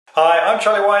Hi, I'm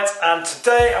DIYite, and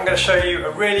today I'm going to show you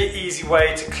a really easy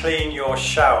way to clean your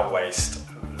shower waste.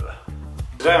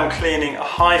 Today I'm cleaning a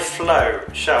high flow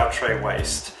shower tray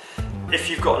waste. If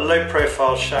you've got a low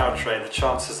profile shower tray, the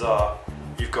chances are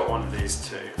you've got one of these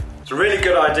too. It's a really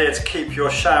good idea to keep your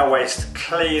shower waste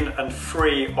clean and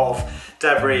free of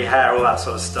debris, hair, all that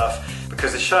sort of stuff,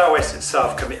 because the shower waste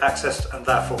itself can be accessed and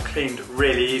therefore cleaned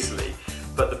really easily,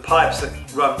 but the pipes that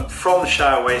run from the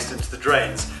shower waste into the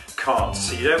drains can't.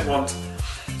 So you want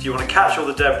to catch all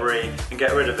the debris and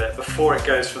get rid of it before it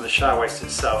goes from the shower waste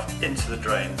itself into the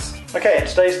drains. Okay, in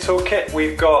today's toolkit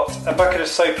we've got a bucket of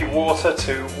soapy water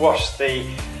to wash the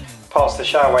parts of the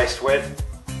shower waste with.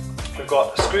 We've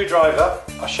got a screwdriver,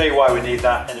 I'll show you why we need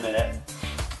that in a minute.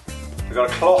 We've got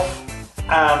a cloth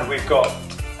and we've got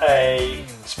a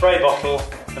spray bottle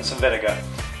and some vinegar.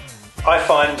 I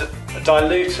find a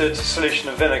diluted solution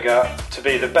of vinegar to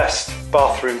be the best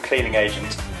bathroom cleaning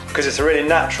agent, because it's a really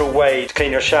natural way to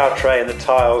clean your shower tray and the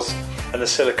tiles and the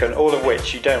silicone, all of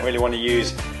which you don't really want to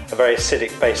use a very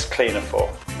acidic based cleaner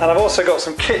for. And I've also got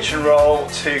some kitchen roll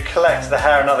to collect the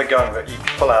hair and other gunk that you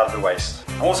pull out of the waste.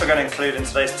 I'm also going to include in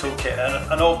today's toolkit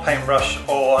an old paintbrush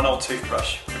or an old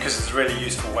toothbrush, because it's a really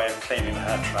useful way of cleaning the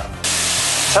hair trap.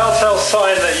 Telltale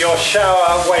sign that your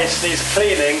shower waste needs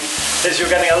cleaning is you're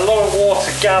getting a lot of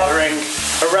water gathering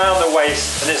around the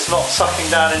waste and it's not sucking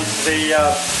down into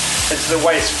the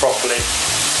waste properly.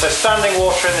 So standing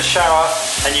water in the shower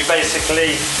and you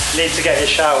basically need to get your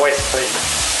shower waste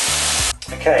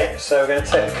clean. Okay, so we're going to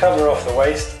take the cover off the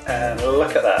waste and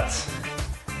look at that.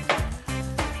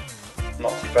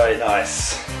 Not very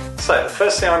nice. So the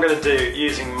first thing I'm going to do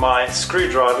using my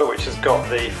screwdriver, which has got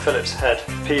the Phillips head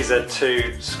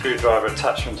PZ2 screwdriver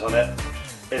attachment on it,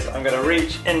 is I'm going to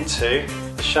reach into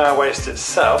the shower waste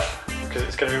itself, because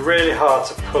it's going to be really hard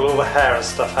to pull all the hair and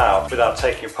stuff out without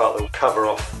taking apart the cover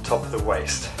off the top of the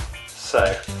waste.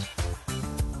 So,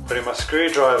 putting my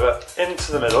screwdriver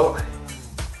into the middle,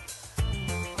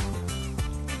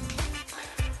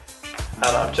 and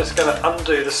I'm just going to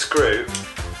undo the screw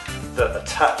that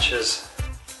attaches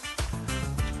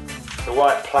the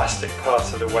white plastic part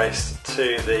of the waste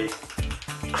to the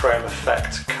chrome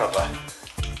effect cover.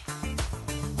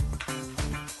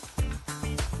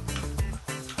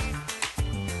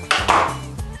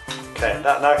 Okay,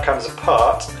 that now comes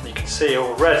apart and you can see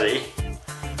already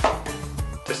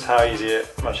just how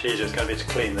much easier it's going to be to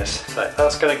clean this. So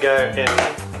that's going to go in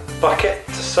a bucket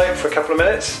to soak for a couple of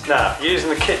minutes. Now, using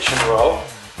the kitchen roll,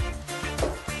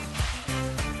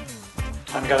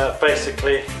 I'm going to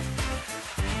basically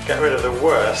get rid of the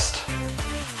worst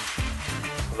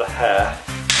of the hair.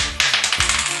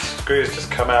 The screws just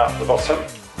come out the bottom.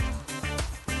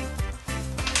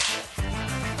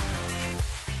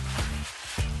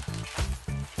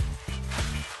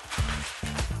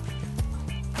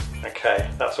 Okay,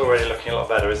 that's already looking a lot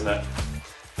better, isn't it?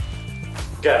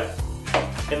 Again,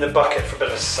 in the bucket for a bit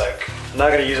of a soak. I'm now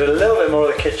going to use a little bit more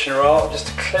of the kitchen roll just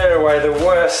to clear away the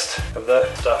worst of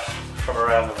the stuff from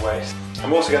around the waste.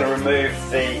 I'm also going to remove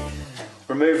the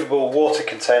removable water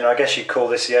container, I guess you'd call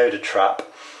this the odour trap,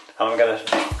 and I'm going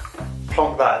to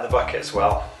plonk that in the bucket as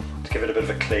well to give it a bit of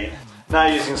a clean. Now,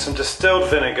 using some distilled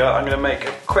vinegar, I'm going to make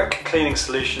a quick cleaning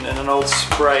solution in an old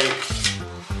spray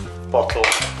bottle.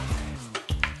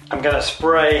 I'm going to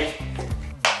spray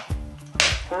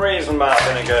a reasonable amount of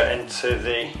vinegar into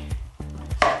the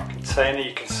container.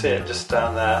 You can see it just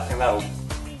down there. I think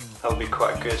that'll be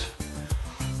quite a good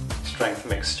strength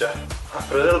mixture. I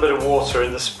put a little bit of water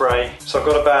in the spray, so I've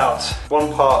got about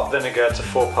 1 part vinegar to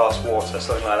 4 parts water,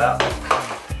 something like that.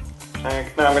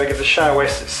 And now I'm going to give the shower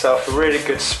waste itself a really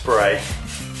good spray.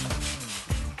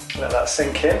 Let that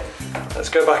sink in. Let's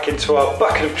go back into our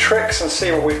bucket of tricks and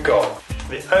see what we've got.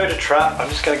 The odour trap, I'm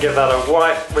just going to give that a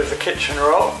wipe with the kitchen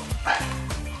roll.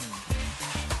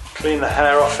 Clean the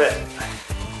hair off it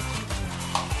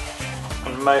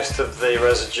and most of the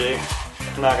residue.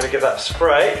 I'm now going to give that a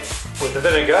spray with the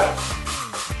vinegar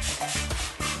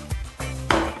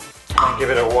and give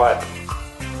it a wipe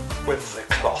with the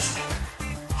cloth.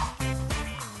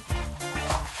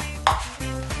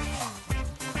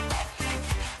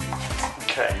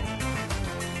 Okay,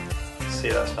 see,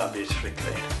 that's now beautifully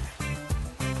clean.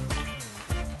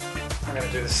 I'm going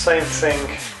to do the same thing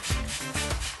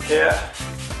here.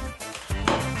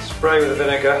 Spray with the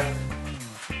vinegar,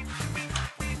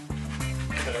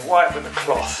 give it a wipe with the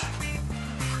cloth.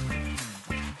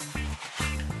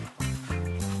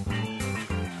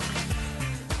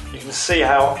 You can see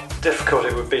how difficult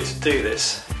it would be to do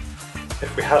this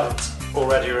if we hadn't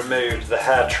already removed the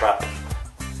hair trap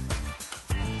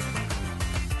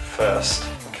first.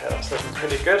 Okay, that's looking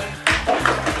pretty good.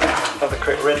 Another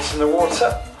quick rinse in the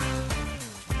water.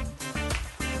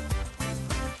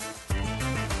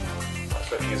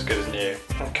 looking as good as new.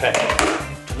 Okay,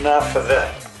 now for the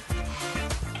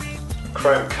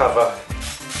chrome cover.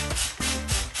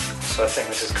 So I think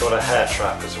this is called a hair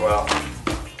trap as well. So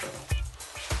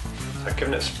I've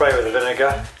given it a spray with the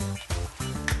vinegar.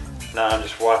 Now I'm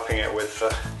just wiping it with the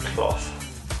cloth.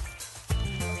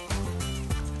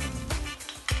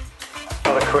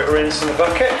 Another quick rinse in the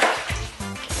bucket.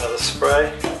 Another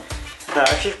spray. Now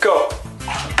if you've got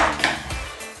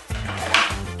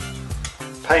a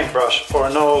paintbrush or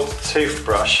an old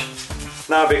toothbrush,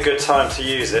 now would be a good time to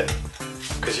use it,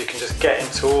 because you can just get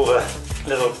into all the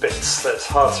little bits that's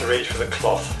hard to reach with a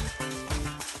cloth.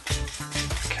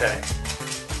 Okay.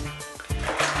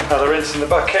 Another rinse in the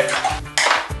bucket.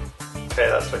 Okay,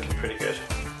 that's looking pretty good.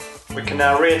 We can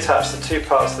now reattach the two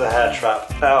parts of the hair trap.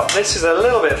 Now, this is a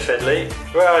little bit fiddly.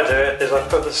 The way I do it is I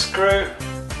put the screw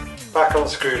back on the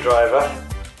screwdriver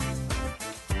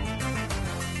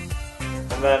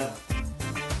and then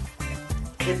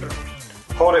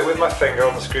hold it with my finger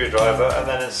on the screwdriver and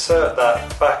then insert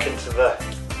that back into the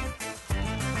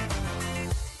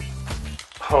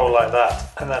hole like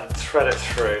that and then thread it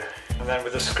through. And then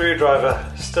with the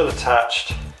screwdriver still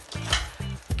attached,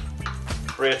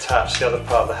 reattach the other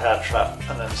part of the hair trap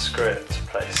and then screw it into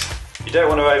place. You don't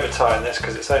want to over tighten this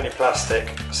because it's only plastic,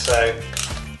 so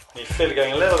when you feel it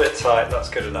going a little bit tight, that's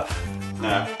good enough.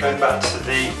 Now, going back to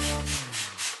the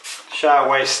shower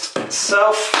waste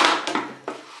itself,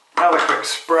 another quick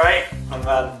spray, and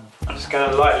then I'm just going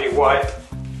to lightly wipe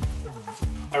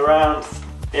around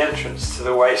the entrance to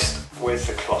the waste with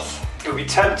the cloth. It would be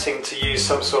tempting to use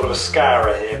some sort of a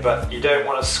scourer here, but you don't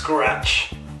want to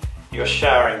scratch your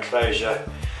shower enclosure,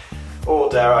 or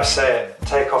dare I say it,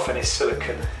 take off any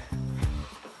silicone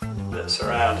that's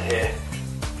around here.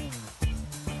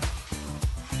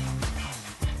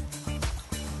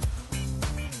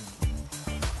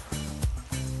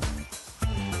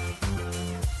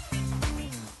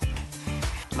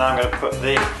 Now I'm going to put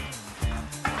the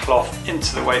cloth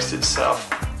into the waste itself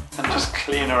and just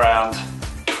clean around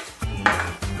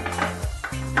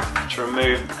to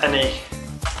remove any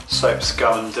soap,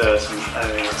 scum and dirt and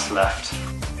anything that's left.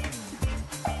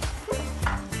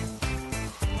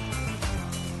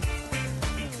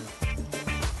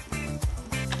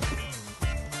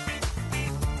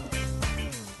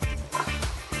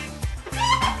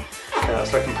 Okay,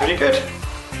 that's looking pretty good.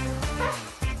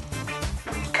 A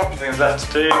couple of things left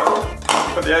to do.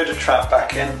 Put the odour trap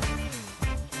back in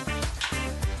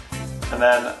and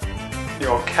then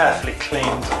your carefully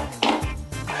cleaned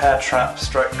hair trap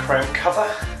stroke chrome cover.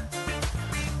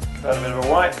 Give that a bit of a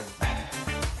wipe.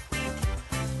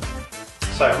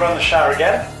 So run the shower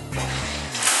again.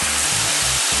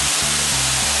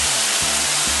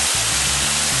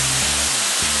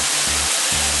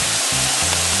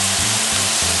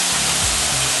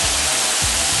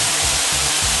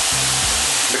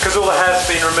 Because all the hair's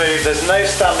been removed, there's no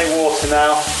standing water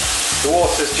now. The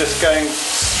water's just going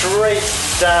straight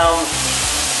down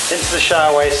into the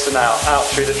shower waste and out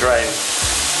through the drain.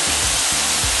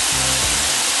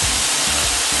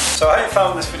 So I hope you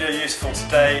found this video useful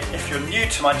today. If you're new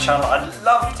to my channel, I'd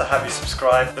love to have you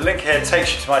subscribe. The link here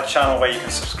takes you to my channel where you can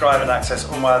subscribe and access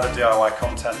all my other DIY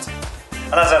content.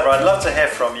 And as ever, I'd love to hear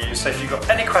from you, so if you've got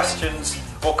any questions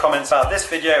or comments about this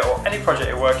video or any project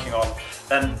you're working on,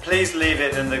 then please leave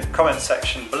it in the comment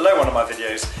section below one of my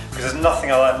videos, because there's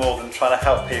nothing I like more than trying to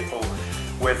help people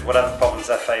with whatever problems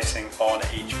they're facing on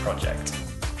each project.